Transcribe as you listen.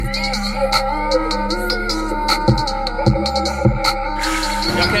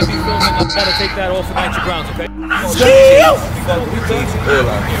Gotta take that off and night your grounds, okay?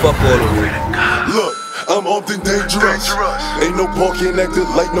 Fuck all of it. Look, I'm often dangerous. Ain't no parking acting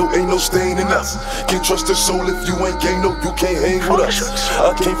like ain't no stain in us. Can't trust the soul if you ain't gang, no, you can't hang with us.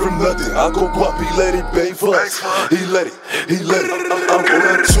 I came from nothing, I go guap, he let it bang for us. He let it. I'm on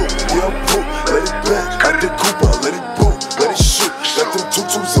that too, yeah, I'm broke. Let it bang, out the coupe, I let it boom, let it shoot. Got them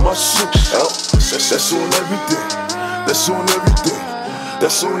tutus in my shoe. That's on everything. That's on everything.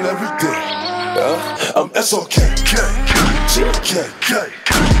 That's on everything. I'm SOK, GK,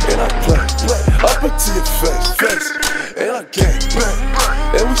 and I play up into your face, and I gang bang,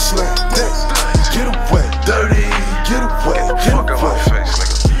 and we slam dance. Get away, dirty, get away, get away.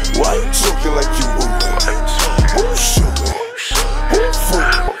 Why you talking like you moving? Who you shooting? Who you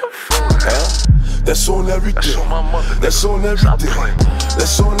fooling? That's on everything. That's on everything.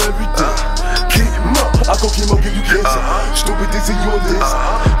 That's on everything. Keep him up, I go keep him up, give you cancer. Stupid things in your list.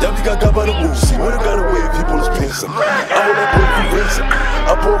 Y'all be got by the rules. See, where got away if people is pissing. I hold that boy for racing.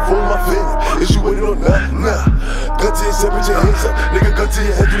 I pour for my feeling. Is you waiting on that? Nah. Gun to your head, put your hands up. Nigga, gun to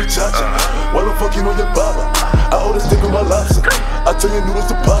your head, do the cha-cha. While I'm fucking on your baba, I hold a stick with my lobster. I turn your noodles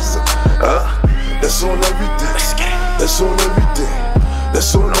to pasta. That's on everything. That's on everything.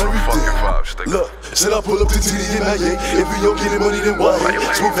 That's on everything. Look, said I pull up to TD and I ain't. If we don't get money, then why?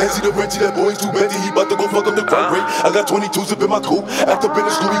 Smooth fancy the Renty, that boy ain't too bendy. He bout to go fuck up the crime rate. I got 22s up in my coupe. After been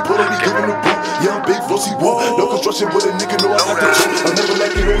in school, he put on me, giving the boot. Yeah, I'm big, flossy, woo. No construction, but a nigga know I got the truth. I'm never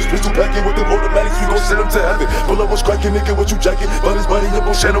lacking, always pistol packing with them automatics. We gon' send them to heaven. Pull up what's cracking, nigga, what you jacking? But his body up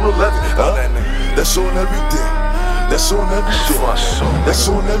on Channel 11. That's on everything. That's on everything. That's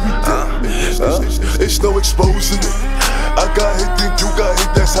on everything. It's no exposing me. I got hit, think you got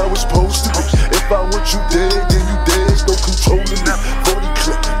hit, that's how it's supposed to be. If I want you dead, then you dead, there's no controlling me. 40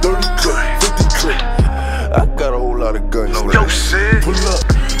 clip, 30 clip, 50 clip. I got a whole lot of guns. Yo, shit. Pull up,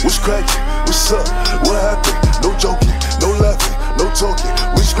 what's cracking? What's up? What happened? No joking, no laughing, no talking.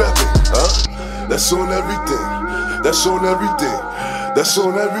 We scrapping, That's on everything. That's on everything. That's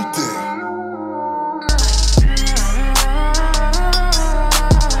on everything.